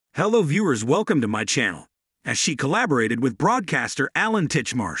Hello viewers, welcome to my channel. As she collaborated with broadcaster Alan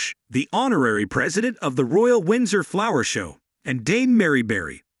Titchmarsh, the honorary president of the Royal Windsor Flower Show, and Dame Mary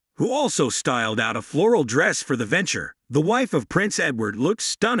Berry, who also styled out a floral dress for the venture, the wife of Prince Edward looked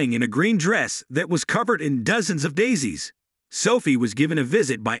stunning in a green dress that was covered in dozens of daisies. Sophie was given a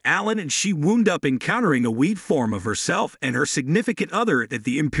visit by Alan and she wound up encountering a weed form of herself and her significant other at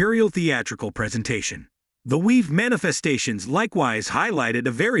the Imperial theatrical presentation. The weave manifestations likewise highlighted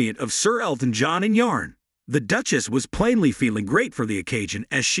a variant of Sir Elton John in yarn. The Duchess was plainly feeling great for the occasion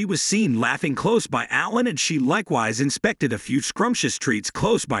as she was seen laughing close by Alan, and she likewise inspected a few scrumptious treats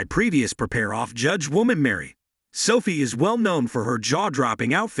close by previous prepare-off Judge woman Mary. Sophie is well known for her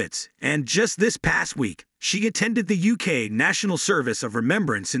jaw-dropping outfits, and just this past week, she attended the UK National Service of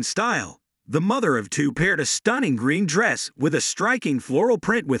Remembrance in style. The mother of two paired a stunning green dress with a striking floral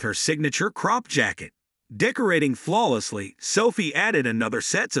print with her signature crop jacket. Decorating flawlessly, Sophie added another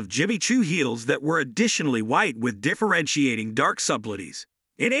sets of Jimmy Choo heels that were additionally white with differentiating dark subtleties.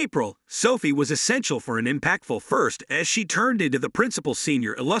 In April, Sophie was essential for an impactful first as she turned into the principal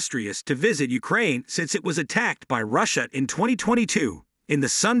senior illustrious to visit Ukraine since it was attacked by Russia in 2022. In the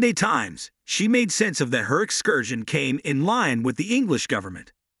Sunday Times, she made sense of that her excursion came in line with the English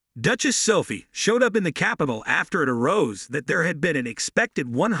government. Duchess Sophie showed up in the capital after it arose that there had been an expected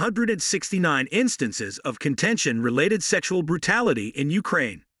 169 instances of contention-related sexual brutality in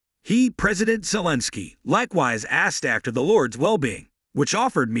Ukraine. President Zelensky, likewise asked after the Lord's well-being, which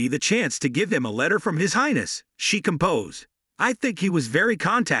offered me the chance to give him a letter from His Highness, she composed. I think he was very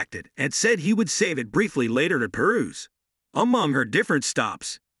contacted and said he would save it briefly later to peruse. Among her different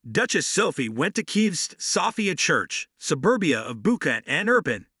stops, Duchess Sophie went to Kiev's Sophia Church, suburbia of Bucha and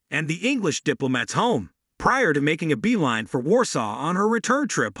Irpin, and the English diplomat's home, prior to making a beeline for Warsaw on her return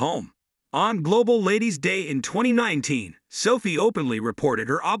trip home. On Global Ladies' Day in 2019, Sophie openly reported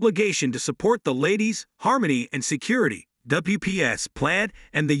her obligation to support the Ladies, Harmony and Security (WPS) plan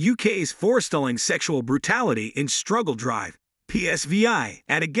and the UK's forestalling sexual brutality in Struggle Drive (PSVI)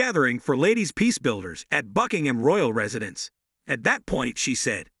 at a gathering for ladies peacebuilders at Buckingham Royal Residence. At that point, she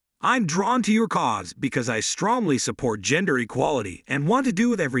said, "I'm drawn to your cause because I strongly support gender equality and want to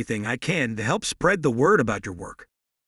do everything I can to help spread the word about your work.